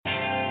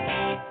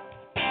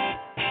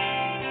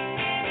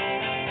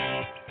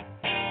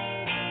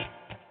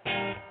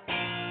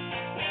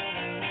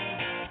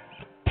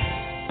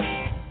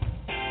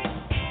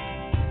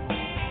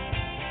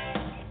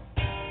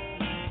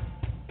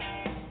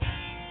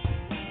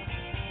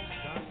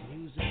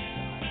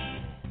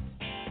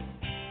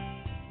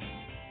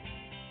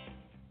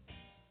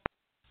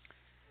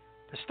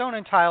Stone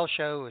and Tile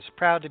Show is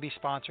proud to be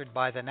sponsored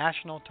by the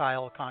National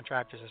Tile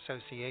Contractors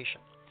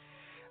Association.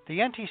 The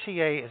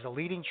NTCA is a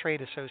leading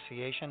trade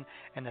association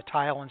in the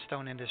tile and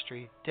stone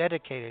industry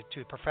dedicated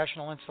to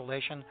professional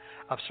installation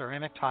of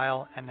ceramic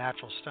tile and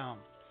natural stone.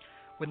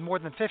 With more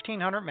than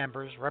 1,500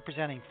 members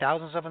representing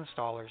thousands of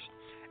installers,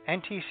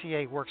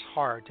 NTCA works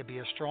hard to be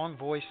a strong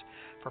voice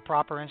for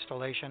proper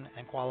installation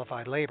and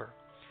qualified labor.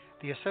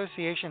 The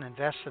association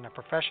invests in a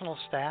professional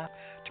staff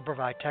to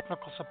provide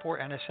technical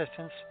support and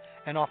assistance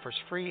and offers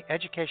free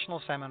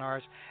educational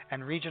seminars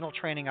and regional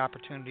training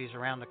opportunities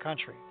around the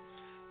country.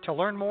 To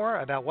learn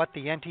more about what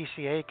the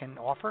NTCA can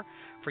offer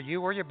for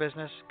you or your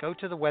business, go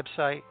to the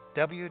website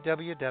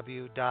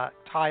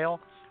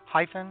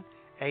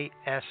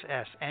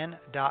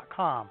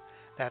www.tile-assn.com.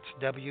 That's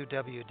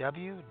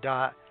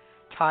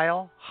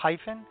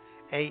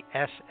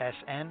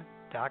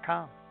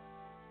www.tile-assn.com.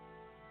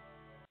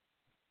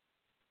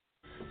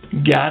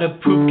 Gotta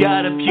poop,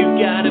 gotta puke,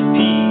 gotta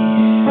pee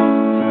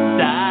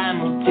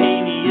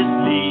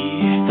simultaneously.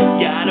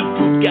 Gotta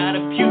poop, gotta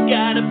puke,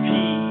 gotta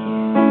pee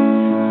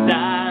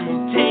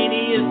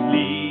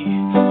simultaneously.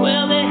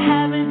 Well, they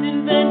haven't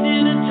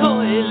invented a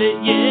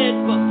toilet yet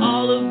for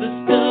all of the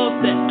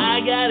stuff that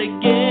I gotta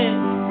get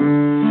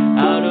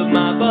out of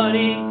my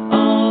body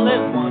all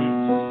at once.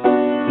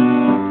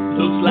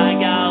 Looks like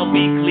I'll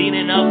be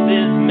cleaning up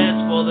this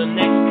mess for the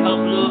next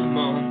couple of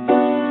months.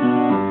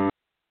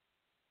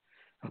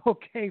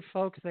 Okay,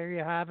 folks, there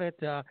you have it.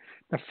 The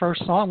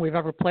first song we've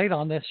ever played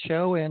on this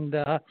show, and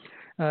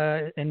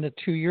in the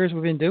 2 years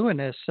we've been doing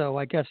this. So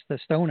I guess the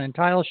Stone and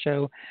Tile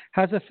Show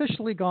has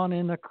officially gone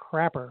in the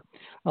crapper.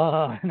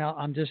 Now,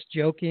 I'm just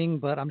joking,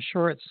 but I'm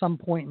sure at some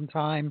point in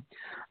time,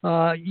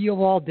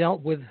 you've all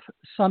dealt with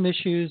some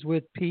issues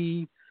with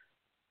pee,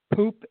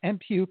 poop, and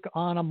puke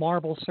on a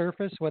marble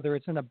surface, whether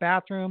it's in a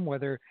bathroom,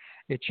 whether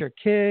it's your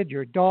kid,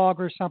 your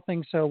dog, or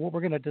something. So what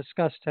we're going to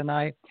discuss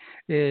tonight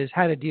is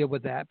how to deal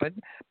with that. But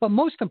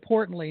most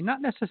importantly,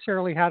 not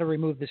necessarily how to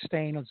remove the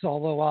stain,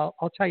 although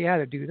I'll tell you how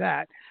to do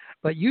that.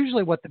 But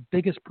usually what the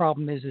biggest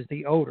problem is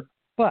the odor.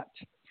 But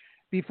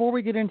before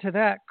we get into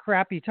that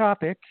crappy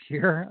topic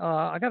here,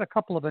 I got a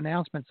couple of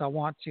announcements I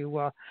want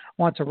to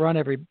run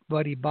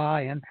everybody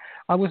by. And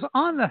I was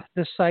on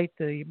the site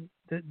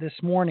this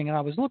morning, and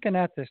I was looking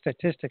at the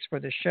statistics for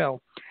the show,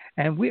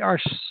 and we are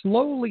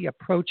slowly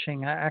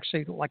approaching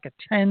actually like a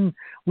 10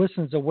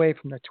 listens away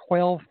from the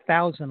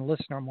 12,000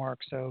 listener mark.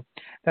 So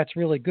that's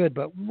really good.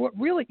 But what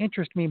really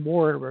interests me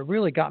more, or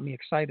really got me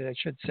excited, I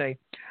should say,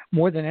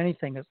 more than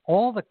anything, is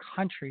all the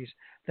countries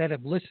that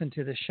have listened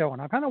to the show.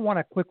 And I kind of want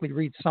to quickly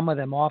read some of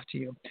them off to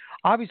you.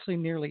 Obviously,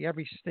 nearly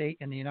every state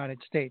in the United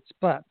States,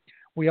 but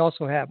we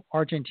also have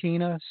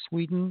Argentina,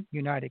 Sweden,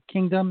 United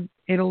Kingdom,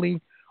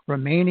 Italy,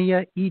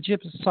 Romania,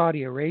 Egypt,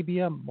 Saudi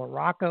Arabia,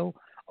 Morocco,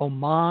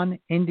 Oman,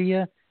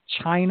 India,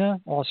 China,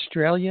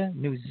 Australia,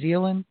 New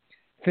Zealand,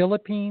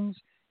 Philippines,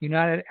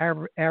 United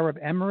Arab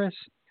Emirates,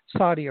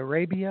 Saudi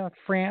Arabia,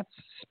 France,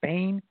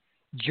 Spain,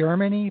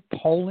 Germany,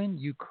 Poland,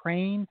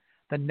 Ukraine,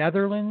 the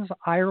Netherlands,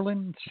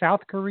 Ireland,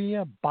 South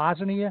Korea,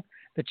 Bosnia,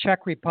 the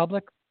Czech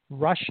Republic,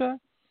 Russia,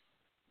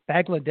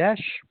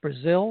 Bangladesh,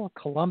 Brazil,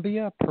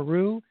 Colombia,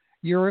 Peru,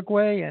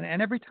 Uruguay,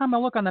 and every time I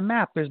look on the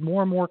map, there's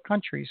more and more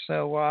countries.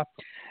 So,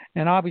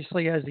 and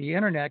obviously, as the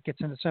internet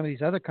gets into some of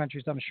these other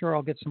countries, I'm sure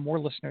I'll get some more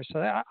listeners. So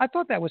I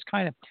thought that was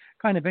kind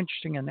of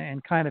interesting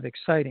and kind of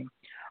exciting.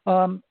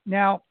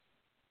 Now,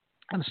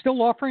 I'm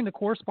still offering the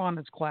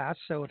correspondence class,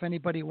 so if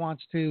anybody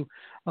wants to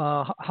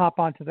hop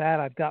onto that,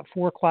 I've got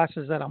 4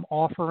 classes that I'm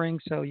offering,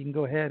 so you can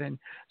go ahead and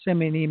send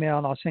me an email,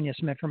 and I'll send you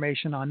some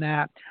information on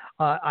that.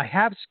 I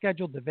have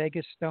scheduled the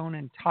Vegas Stone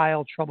and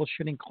Tile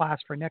Troubleshooting class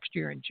for next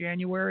year in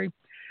January.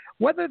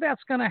 Whether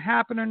that's going to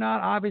happen or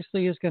not,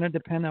 obviously, is going to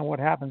depend on what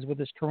happens with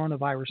this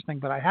coronavirus thing,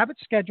 but I have it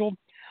scheduled.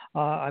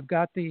 I've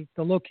got the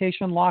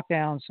location locked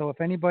down, so if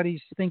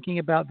anybody's thinking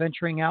about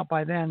venturing out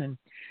by then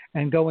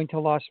and going to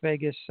Las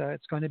Vegas,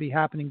 it's going to be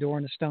happening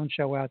during the Stone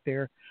Show out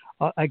there.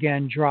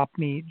 Again, drop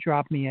me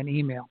an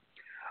email.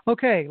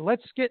 Okay,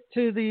 let's get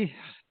to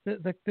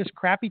this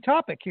crappy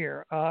topic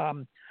here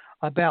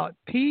about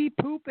pee,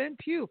 poop, and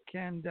puke.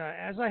 And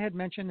as I had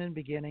mentioned in the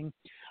beginning,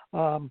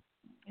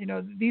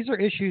 these are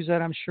issues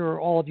that I'm sure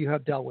all of you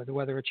have dealt with,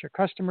 whether it's your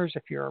customers,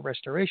 if you're a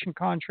restoration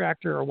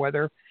contractor, or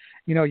whether,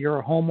 you're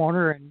a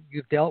homeowner and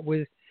you've dealt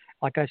with,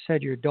 like I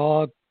said, your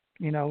dog,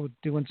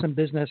 doing some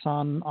business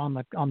on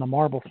the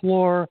marble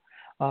floor,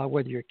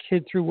 whether your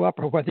kid threw up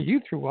or whether you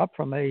threw up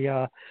from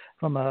a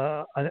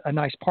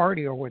nice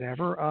party or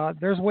whatever.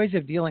 There's ways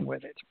of dealing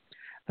with it.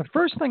 The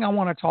first thing I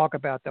want to talk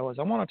about, though, is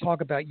I want to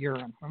talk about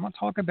urine. I want to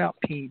talk about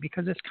pee,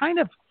 because it's kind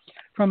of,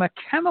 from a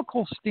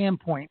chemical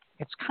standpoint,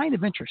 it's kind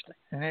of interesting.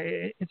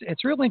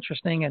 It's really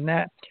interesting in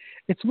that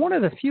it's one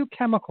of the few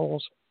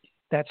chemicals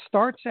that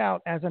starts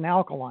out as an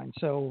alkaline.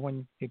 So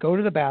when you go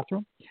to the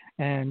bathroom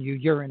and you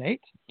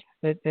urinate,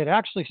 it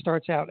actually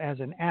starts out as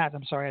an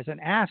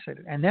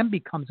acid and then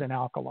becomes an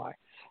alkali.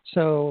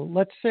 So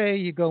let's say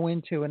you go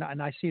into, and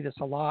I see this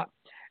a lot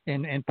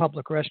in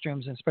public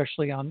restrooms,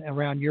 especially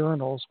around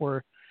urinals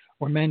where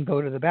men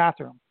go to the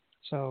bathroom.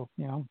 So,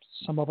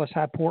 some of us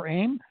have poor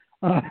aim.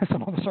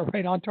 Some of us are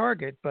right on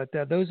target, but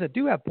those that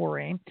do have poor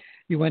aim,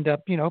 you end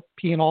up,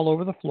 peeing all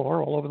over the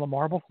floor, all over the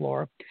marble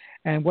floor.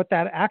 And what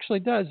that actually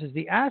does is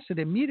the acid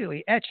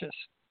immediately etches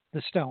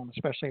the stone,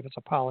 especially if it's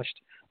a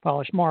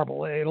polished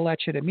marble. It'll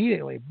etch it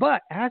immediately.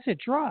 But as it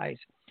dries,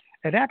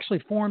 it actually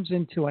forms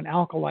into an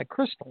alkali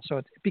crystal. So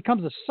it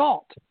becomes a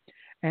salt.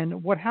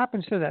 And what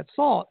happens to that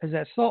salt is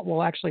that salt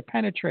will actually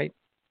penetrate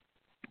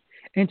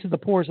into the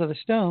pores of the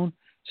stone,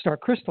 start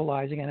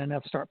crystallizing, and then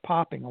they'll start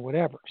popping or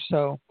whatever.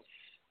 So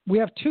we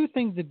have two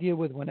things to deal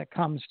with when it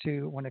comes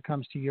to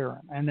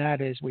urine, and that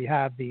is we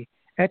have the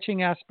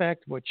etching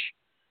aspect, which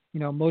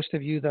most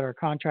of you that are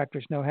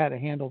contractors know how to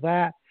handle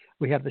that.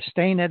 We have the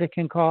stain that it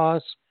can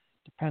cause,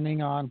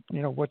 depending on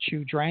what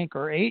you drank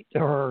or ate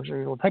or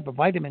what type of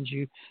vitamins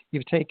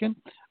you've taken,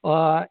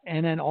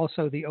 and then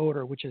also the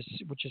odor, which is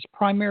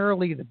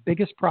primarily the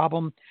biggest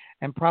problem,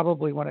 and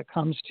probably when it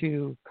comes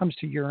to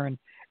urine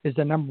is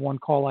the number one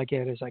call I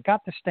get is I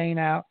got the stain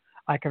out,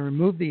 I can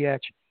remove the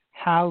etch.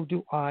 How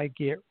do I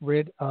get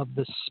rid of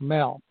the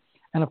smell?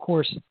 And of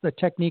course, the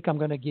technique I'm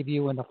going to give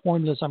you and the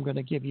formulas I'm going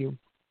to give you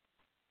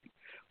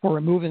for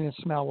removing the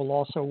smell will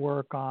also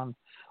work on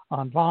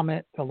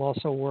vomit. They'll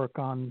also work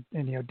on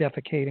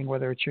defecating,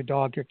 whether it's your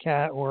dog, your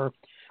cat, or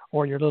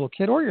your little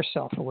kid, or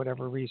yourself for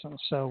whatever reason.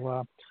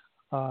 So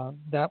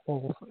that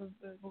will.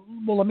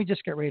 Well, let me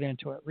just get right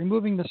into it.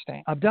 Removing the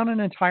stain. I've done an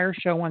entire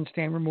show on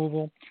stain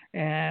removal,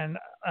 and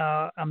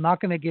I'm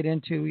not going to get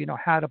into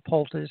how to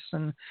poultice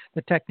and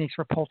the techniques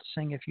for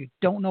poulticing. If you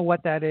don't know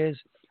what that is,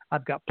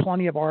 I've got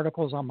plenty of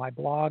articles on my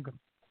blog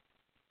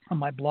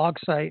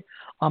site,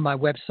 on my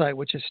website,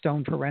 which is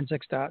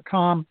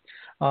stoneforensics.com.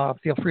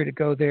 Feel free to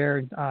go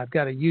there. I've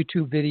got a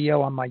YouTube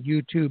video on my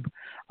YouTube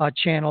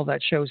channel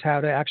that shows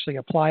how to actually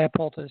apply a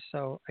poultice.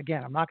 So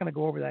again, I'm not going to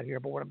go over that here,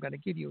 but what I'm going to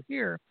give you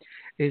here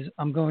is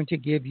I'm going to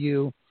give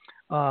you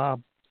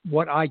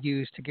what I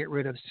use to get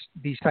rid of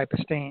these type of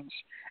stains.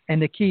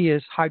 And the key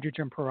is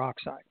hydrogen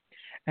peroxide.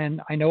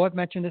 And I know I've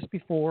mentioned this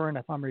before, and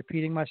if I'm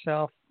repeating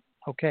myself,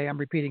 okay, I'm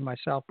repeating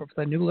myself, but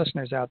for the new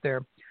listeners out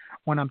there,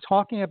 when I'm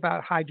talking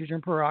about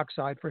hydrogen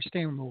peroxide for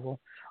stain removal,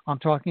 I'm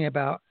talking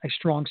about a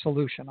strong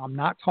solution. I'm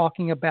not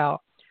talking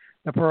about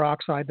the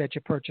peroxide that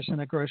you purchase in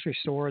the grocery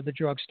store or the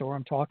drugstore.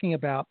 I'm talking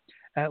about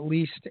at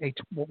least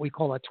what we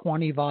call a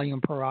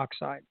 20-volume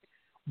peroxide.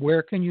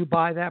 Where can you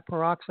buy that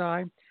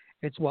peroxide?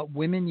 It's what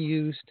women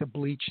use to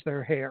bleach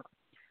their hair.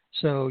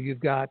 So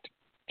you've got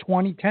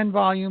 10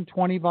 volume,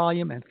 20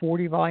 volume, and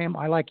 40 volume.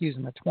 I like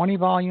using the 20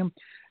 volume.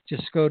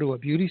 Just go to a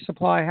beauty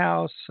supply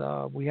house.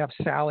 We have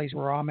Sally's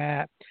where I'm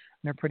at.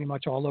 They're pretty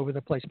much all over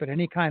the place. But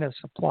any kind of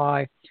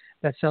supply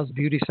that sells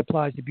beauty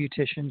supplies to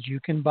beauticians, you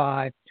can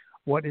buy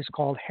what is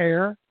called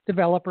hair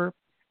developer,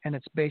 and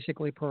it's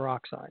basically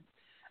peroxide.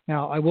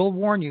 Now, I will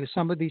warn you,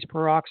 some of these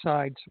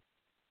peroxides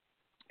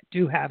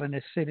do have an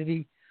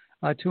acidity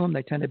to them.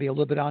 They tend to be a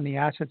little bit on the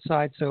acid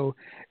side. So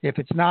if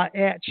it's not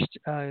etched,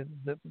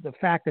 the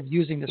fact of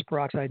using this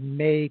peroxide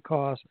may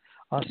cause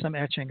some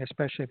etching,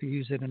 especially if you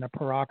use it in a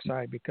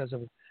peroxide because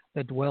of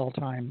the dwell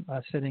time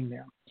sitting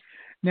there.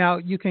 Now,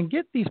 you can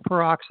get these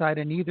peroxide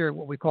in either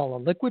what we call a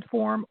liquid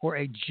form or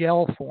a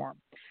gel form.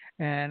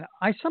 And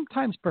I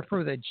sometimes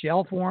prefer the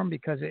gel form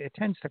because it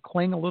tends to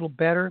cling a little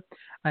better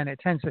and it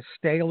tends to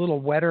stay a little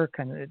wetter.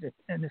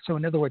 And so,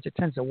 in other words, it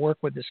tends to work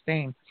with the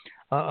stain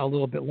a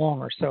little bit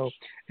longer. So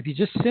if you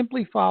just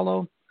simply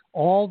follow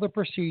all the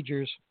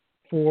procedures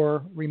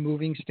for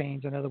removing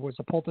stains, in other words,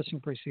 the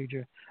poulticing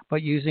procedure,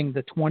 but using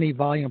the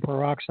 20-volume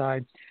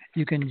peroxide,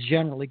 you can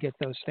generally get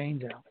those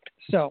stains out.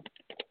 So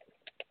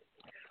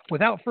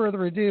without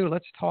further ado,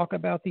 let's talk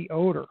about the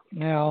odor.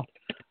 Now,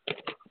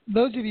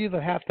 those of you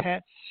that have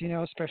pets,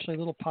 especially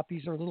little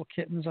puppies or little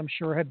kittens, I'm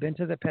sure have been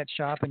to the pet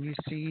shop and you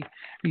see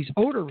these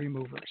odor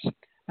removers.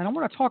 And I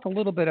want to talk a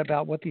little bit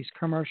about what these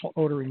commercial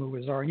odor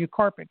removers are. And you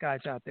carpet guys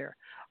out there,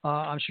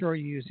 I'm sure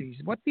you use these.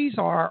 What these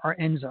are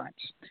enzymes.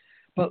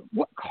 But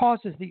what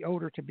causes the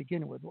odor to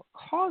begin with? What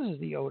causes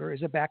the odor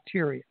is a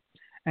bacteria.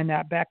 And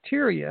that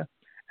bacteria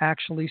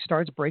actually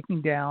starts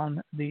breaking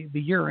down the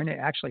urine. It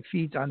actually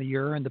feeds on the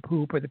urine, the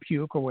poop or the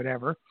puke or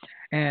whatever.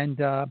 And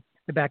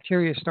the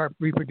bacteria start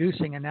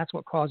reproducing, and that's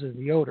what causes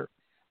the odor.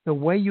 The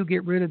way you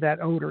get rid of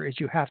that odor is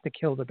you have to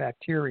kill the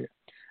bacteria.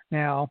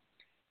 Now,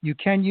 you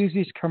can use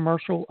these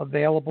commercial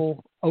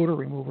available odor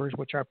removers,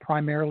 which are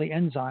primarily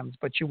enzymes,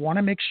 but you want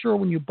to make sure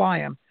when you buy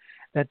them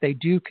that they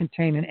do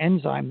contain an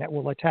enzyme that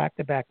will attack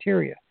the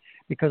bacteria,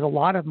 because a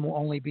lot of them will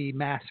only be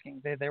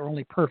masking. They're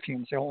only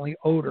perfumes. They're only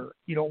odor.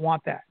 You don't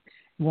want that.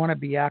 You want to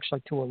be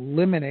actually to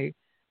eliminate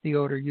the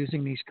odor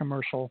using these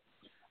commercial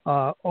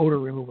odor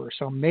removers.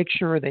 So make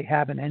sure they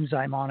have an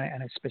enzyme on it,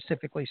 and it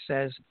specifically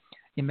says,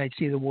 you may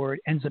see the word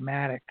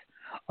enzymatic.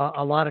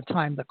 A lot of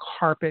time the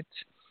carpet,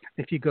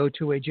 if you go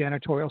to a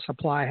janitorial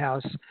supply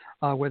house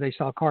where they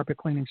sell carpet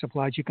cleaning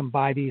supplies, you can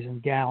buy these in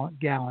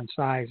gallon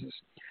sizes.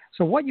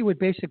 So what you would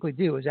basically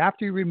do is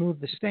after you remove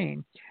the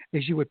stain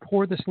is you would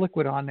pour this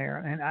liquid on there.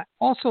 And I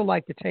also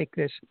like to take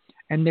this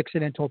and mix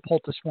it into a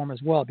poultice form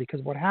as well,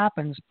 because what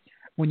happens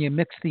when you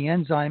mix the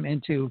enzyme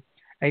into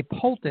a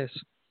poultice,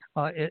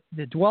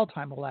 the dwell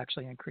time will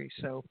actually increase.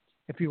 So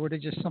if you were to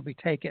just simply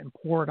take it and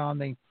pour it on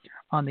the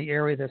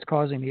area that's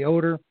causing the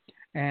odor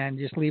and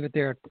just leave it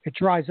there, it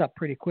dries up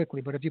pretty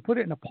quickly. But if you put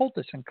it in a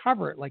poultice and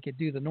cover it like you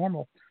do the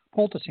normal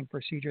poulticing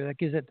procedure, that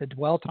gives it the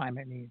dwell time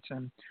it needs.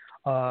 And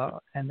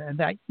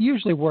that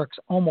usually works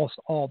almost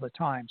all the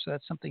time. So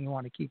that's something you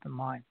want to keep in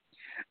mind.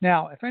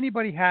 Now, if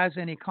anybody has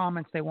any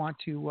comments they want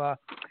to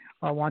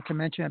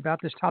mention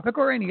about this topic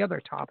or any other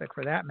topic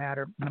for that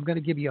matter, I'm going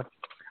to give you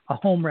a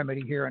home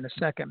remedy here in a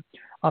second.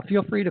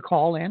 Feel free to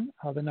call in.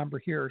 The number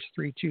here is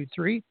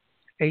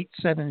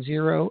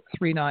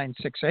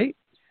 323-870-3968.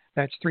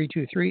 That's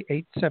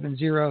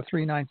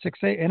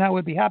 323-870-3968. And I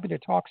would be happy to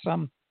talk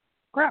some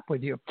crap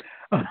with you.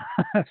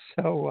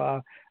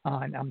 So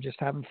I'm just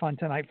having fun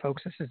tonight,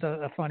 folks. This is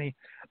a funny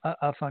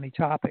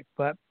topic.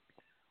 But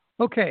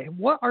okay,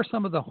 what are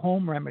some of the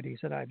home remedies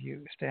that I've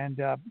used?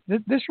 And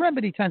this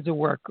remedy tends to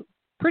work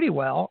pretty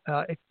well.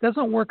 It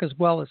doesn't work as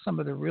well as some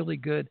of the really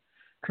good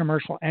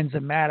commercial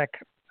enzymatic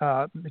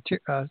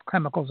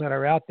chemicals that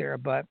are out there,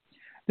 but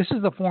this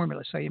is the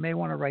formula, so you may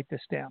want to write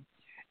this down.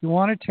 You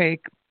want to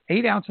take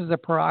 8 ounces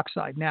of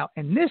peroxide. Now,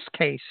 in this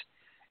case,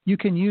 you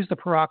can use the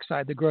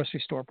peroxide, the grocery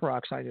store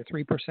peroxide, the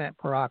 3%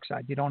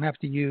 peroxide. You don't have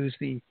to use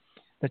the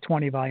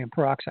 20-volume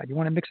peroxide. You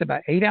want to mix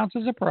about 8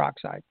 ounces of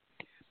peroxide,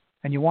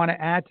 and you want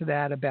to add to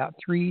that about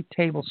 3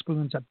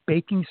 tablespoons of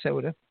baking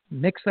soda.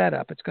 Mix that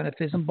up. It's going to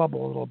fizz and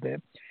bubble a little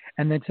bit.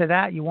 And then to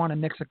that, you want to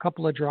mix a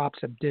couple of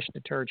drops of dish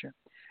detergent.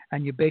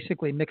 And you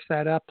basically mix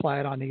that up, apply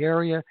it on the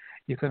area.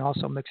 You can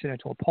also mix it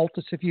into a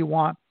poultice if you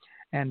want,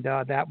 and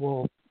that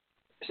will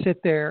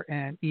sit there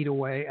and eat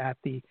away at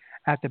the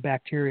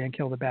bacteria and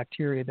kill the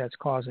bacteria that's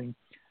causing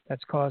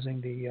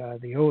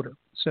the odor.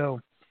 So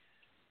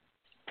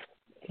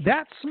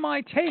that's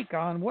my take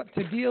on what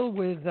to deal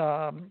with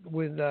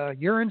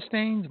urine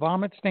stains,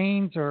 vomit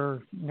stains,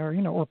 or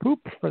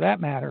poop for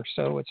that matter.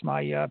 So it's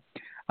my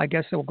I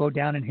guess it will go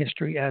down in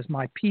history as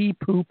my pee,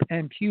 poop,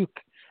 and puke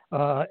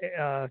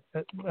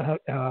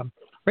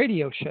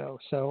radio show.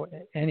 So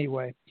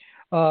anyway,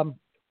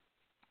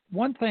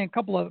 one thing, a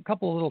couple of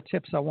little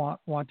tips I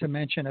want to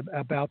mention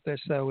about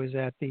this though is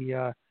that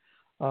you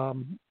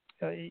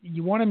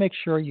want to make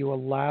sure you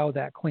allow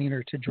that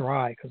cleaner to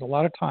dry, because a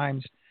lot of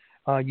times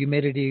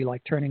humidity,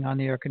 like turning on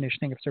the air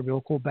conditioning, if it's a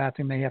real cool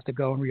bathroom, may have to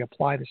go and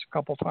reapply this a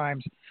couple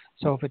times.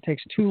 So if it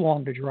takes too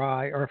long to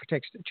dry, or if it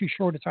takes too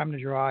short a time to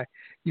dry,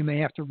 you may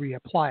have to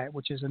reapply it,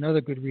 which is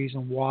another good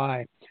reason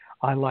why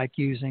I like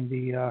using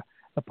the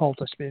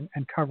poultice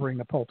and covering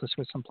the poultice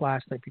with some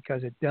plastic,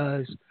 because it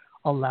does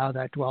allow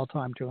that dwell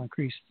time to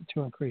increase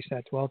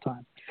that dwell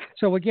time.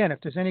 So again,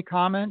 if there's any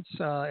comments,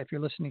 if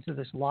you're listening to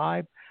this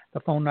live, the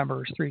phone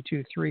number is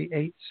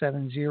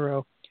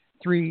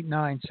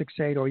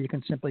 323-870-3968, or you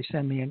can simply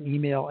send me an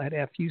email at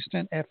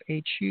fhouston,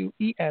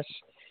 FHUESTON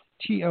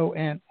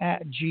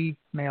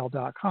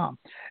 @gmail.com.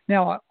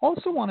 Now, I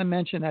also want to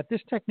mention that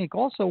this technique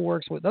also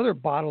works with other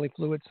bodily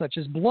fluids such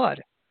as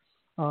blood.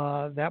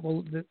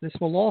 This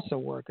will also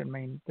work. I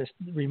mean, this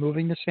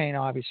removing the stain,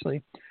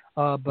 obviously,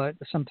 but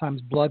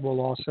sometimes blood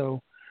will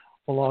also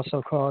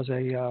cause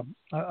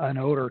an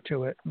odor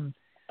to it. And,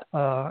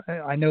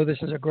 I know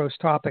this is a gross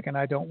topic, and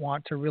I don't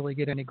want to really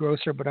get any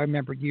grosser, but I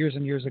remember years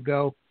and years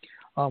ago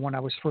when I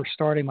was first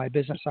starting my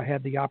business, I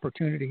had the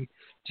opportunity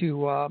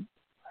to,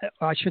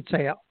 I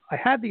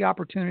had the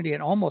opportunity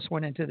and almost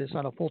went into this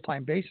on a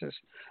full-time basis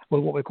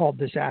with what we call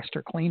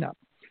disaster cleanup.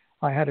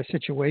 I had a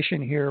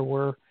situation here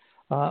where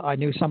I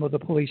knew some of the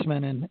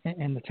policemen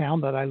in the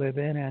town that I live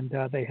in, and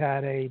they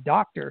had a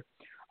doctor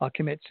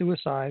commit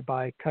suicide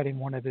by cutting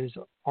one of his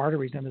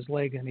arteries in his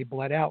leg, and he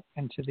bled out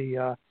into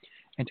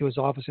his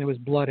office, and there was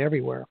blood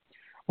everywhere.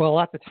 Well,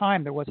 at the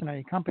time, there wasn't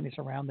any companies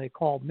around. They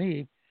called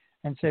me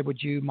and said,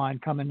 would you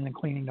mind coming in and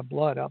cleaning the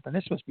blood up? And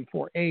this was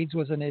before AIDS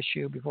was an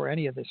issue, before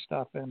any of this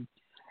stuff, and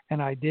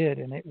I did,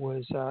 and it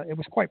was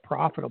quite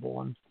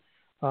profitable. And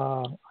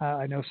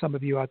I know some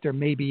of you out there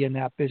may be in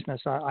that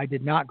business. I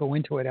did not go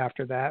into it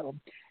after that.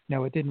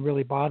 It didn't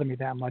really bother me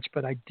that much,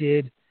 but I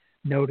did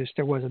notice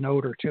there was an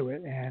odor to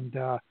it, and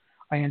I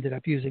ended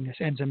up using this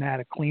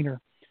enzymatic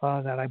cleaner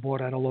that I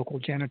bought at a local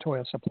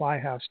janitorial supply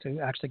house to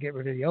actually get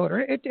rid of the odor.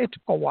 It took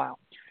a while.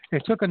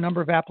 It took a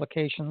number of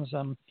applications,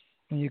 and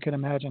you can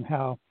imagine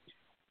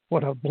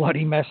what a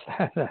bloody mess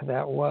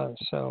that was.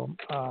 So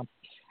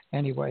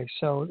anyway,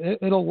 so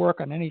it'll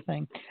work on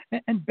anything.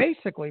 And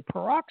basically,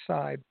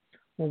 peroxide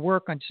will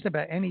work on just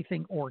about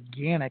anything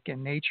organic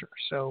in nature.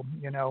 So,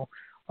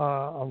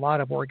 a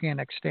lot of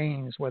organic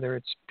stains, whether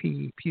it's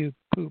pee, puke,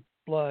 poop,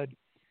 blood,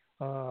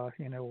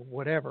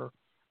 whatever,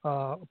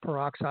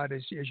 peroxide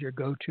is your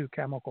go-to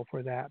chemical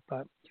for that.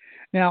 But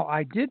now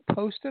I did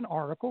post an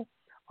article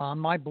on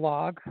my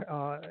blog,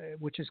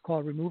 which is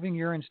called Removing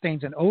Urine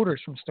Stains and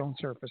Odors from Stone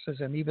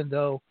Surfaces. And even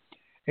though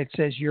it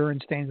says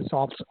urine stains, it's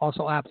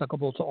also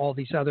applicable to all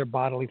these other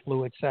bodily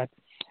fluids that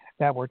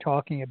we're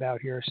talking about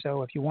here.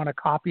 So if you want a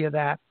copy of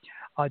that,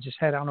 just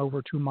head on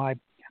over to my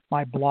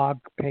blog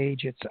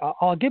page.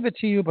 I'll give it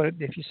to you, but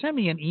if you send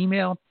me an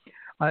email,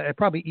 It's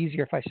probably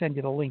easier if I send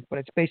you the link, but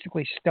it's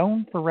basically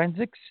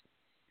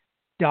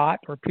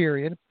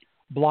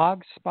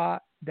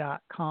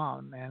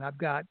stoneforensics.blogspot.com, and I've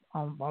got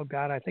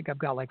I think I've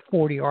got like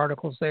 40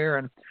 articles there,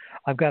 and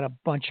I've got a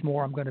bunch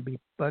more I'm going to be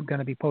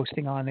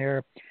posting on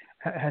there.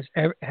 Has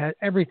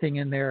everything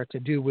in there to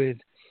do with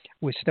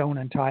stone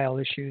and tile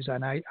issues,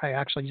 and I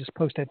actually just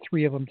posted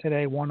 3 of them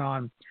today. One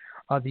on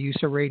the use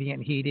of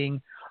radiant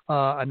heating.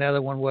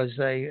 Another one was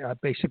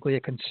basically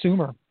a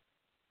consumer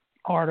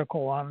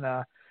article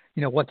on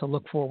what to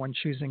look for when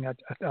choosing a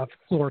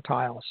floor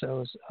tile.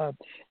 So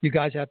you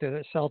guys out there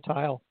that sell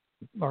tile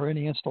or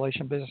any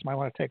installation business might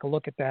want to take a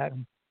look at that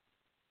and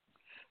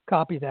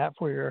copy that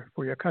for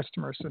your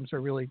customers. Some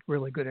really,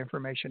 really good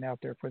information out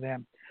there for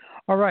them.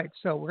 All right,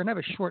 so we're going to have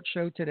a short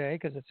show today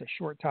because it's a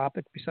short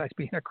topic besides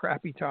being a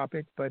crappy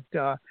topic, but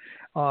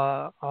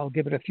I'll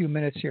give it a few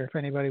minutes here if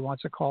anybody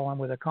wants to call in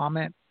with a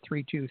comment.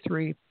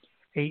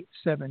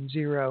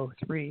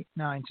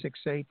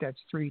 323-870-3968.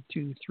 That's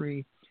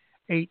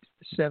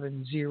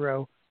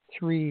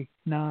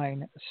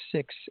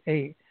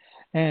 323-870-3968.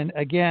 And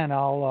again,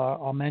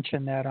 I'll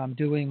mention that I'm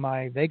doing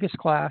my Vegas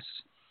class.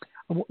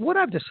 What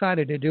I've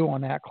decided to do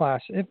on that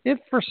class, if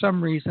for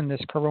some reason this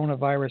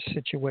coronavirus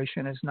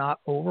situation is not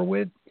over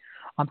with,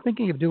 I'm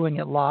thinking of doing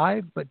it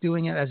live, but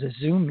doing it as a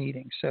Zoom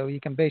meeting. So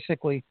you can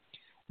basically,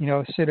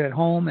 sit at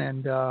home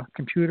and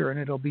computer, and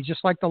it'll be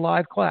just like the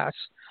live class,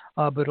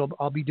 but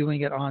I'll be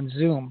doing it on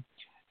Zoom.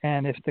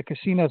 And if the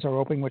casinos are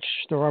open, which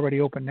they're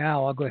already open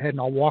now, I'll go ahead and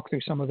I'll walk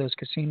through some of those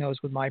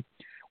casinos with my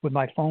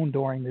phone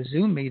during the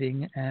Zoom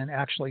meeting and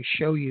actually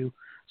show you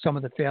some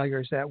of the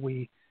failures that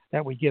we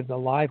give the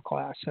live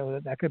class.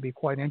 So that could be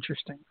quite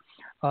interesting.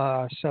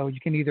 So you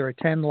can either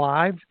attend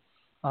live,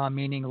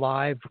 meaning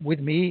live with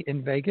me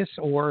in Vegas,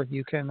 or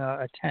you can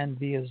attend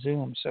via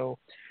Zoom. So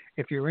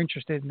if you're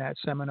interested in that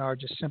seminar,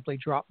 just simply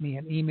drop me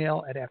an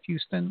email at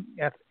fhueston,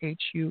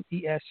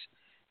 FHUESTON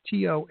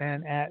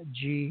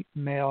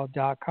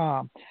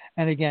 @gmail.com.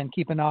 And again,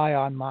 keep an eye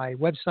on my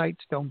website,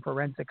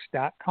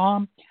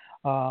 stoneforensics.com.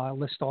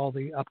 List all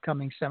the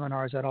upcoming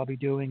seminars that I'll be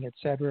doing,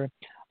 etc.,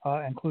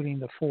 including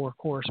the 4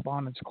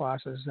 correspondence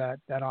classes that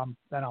I'm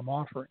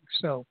offering.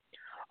 So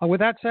with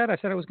that said, I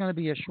said it was going to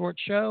be a short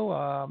show.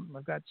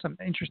 I've got some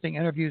interesting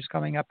interviews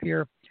coming up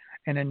here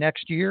in the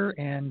next year,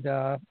 and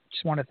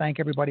just want to thank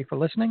everybody for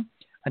listening.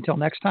 Until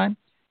next time,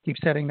 keep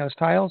setting those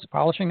tiles,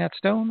 polishing that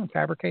stone, and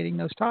fabricating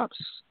those tops.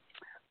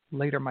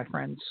 Later, my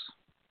friends.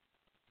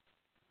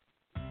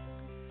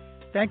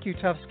 Thank you,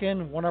 Tough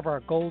Skin, one of our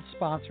gold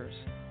sponsors.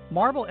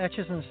 Marble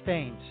etches and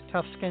stains.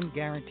 Tough Skin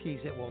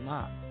guarantees it will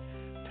not.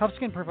 Tough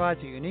Skin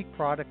provides a unique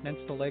product and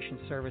installation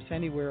service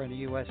anywhere in the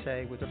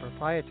USA with their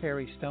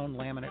proprietary stone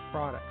laminate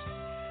products.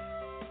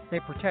 They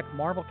protect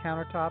marble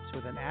countertops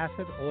with an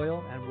acid,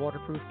 oil, and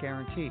waterproof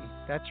guarantee.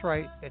 That's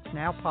right, it's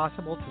now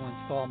possible to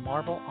install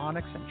marble,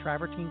 onyx, and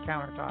travertine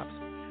countertops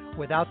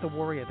without the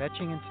worry of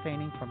etching and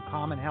staining from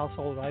common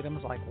household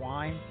items like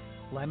wine,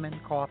 lemon,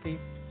 coffee,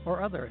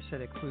 or other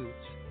acidic foods.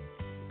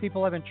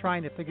 People have been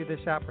trying to figure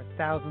this out for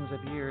thousands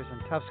of years,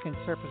 and Tough Skin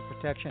Surface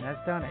Protection has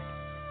done it.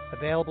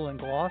 Available in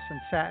gloss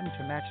and satin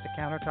to match the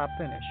countertop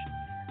finish.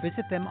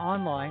 Visit them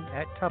online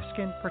at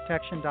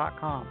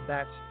toughskinprotection.com.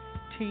 That's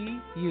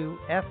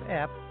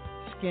TUFF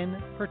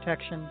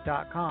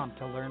skinprotection.com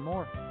to learn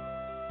more.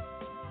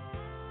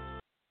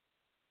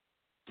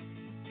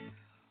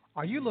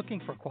 Are you looking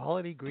for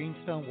quality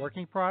greenstone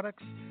working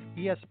products?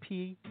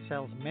 ESP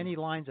sells many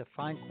lines of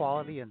fine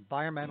quality,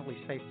 environmentally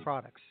safe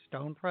products.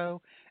 Stone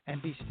Pro,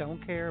 NB Stone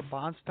Care,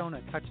 Bondstone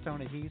and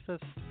Touchstone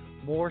adhesives,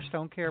 more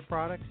Stone Care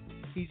products,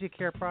 Easy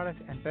Care products,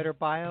 and Better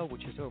Bio,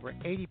 which is over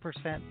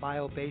 80%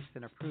 bio-based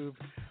and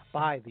approved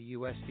by the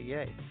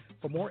USDA.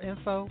 For more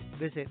info,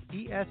 visit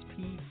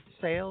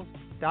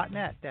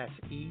espsales.net. That's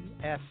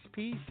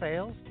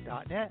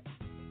espsales.net.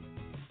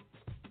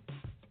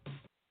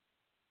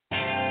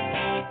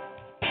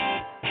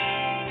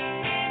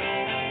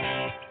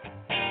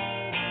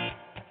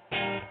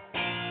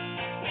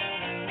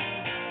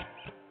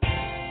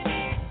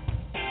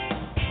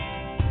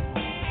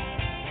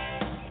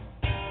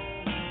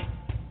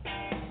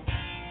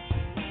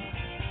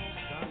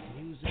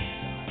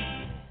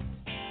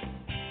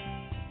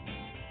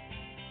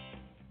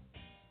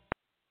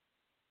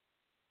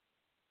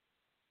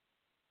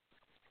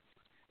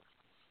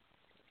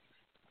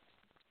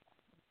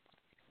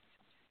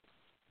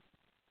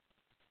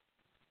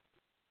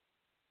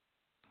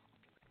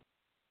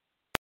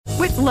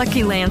 With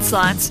Lucky Land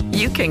Slots,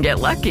 you can get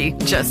lucky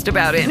just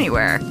about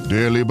anywhere.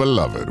 Dearly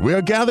beloved, we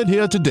are gathered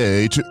here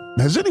today to...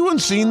 Has anyone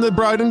seen the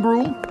bride and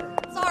groom?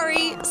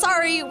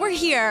 Sorry, we're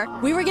here.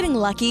 We were getting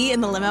lucky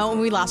in the limo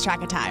and we lost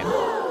track of time.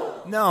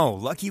 No,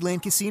 Lucky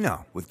Land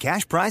Casino, with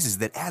cash prizes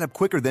that add up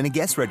quicker than a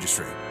guest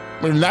registry.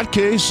 In that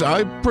case,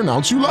 I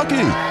pronounce you lucky.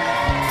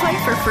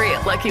 Play for free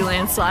at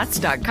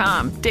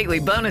LuckyLandSlots.com. Daily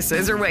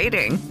bonuses are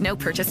waiting. No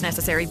purchase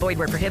necessary. Void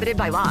where prohibited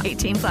by law.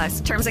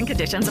 18+. Terms and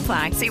conditions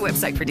apply. See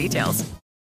website for details.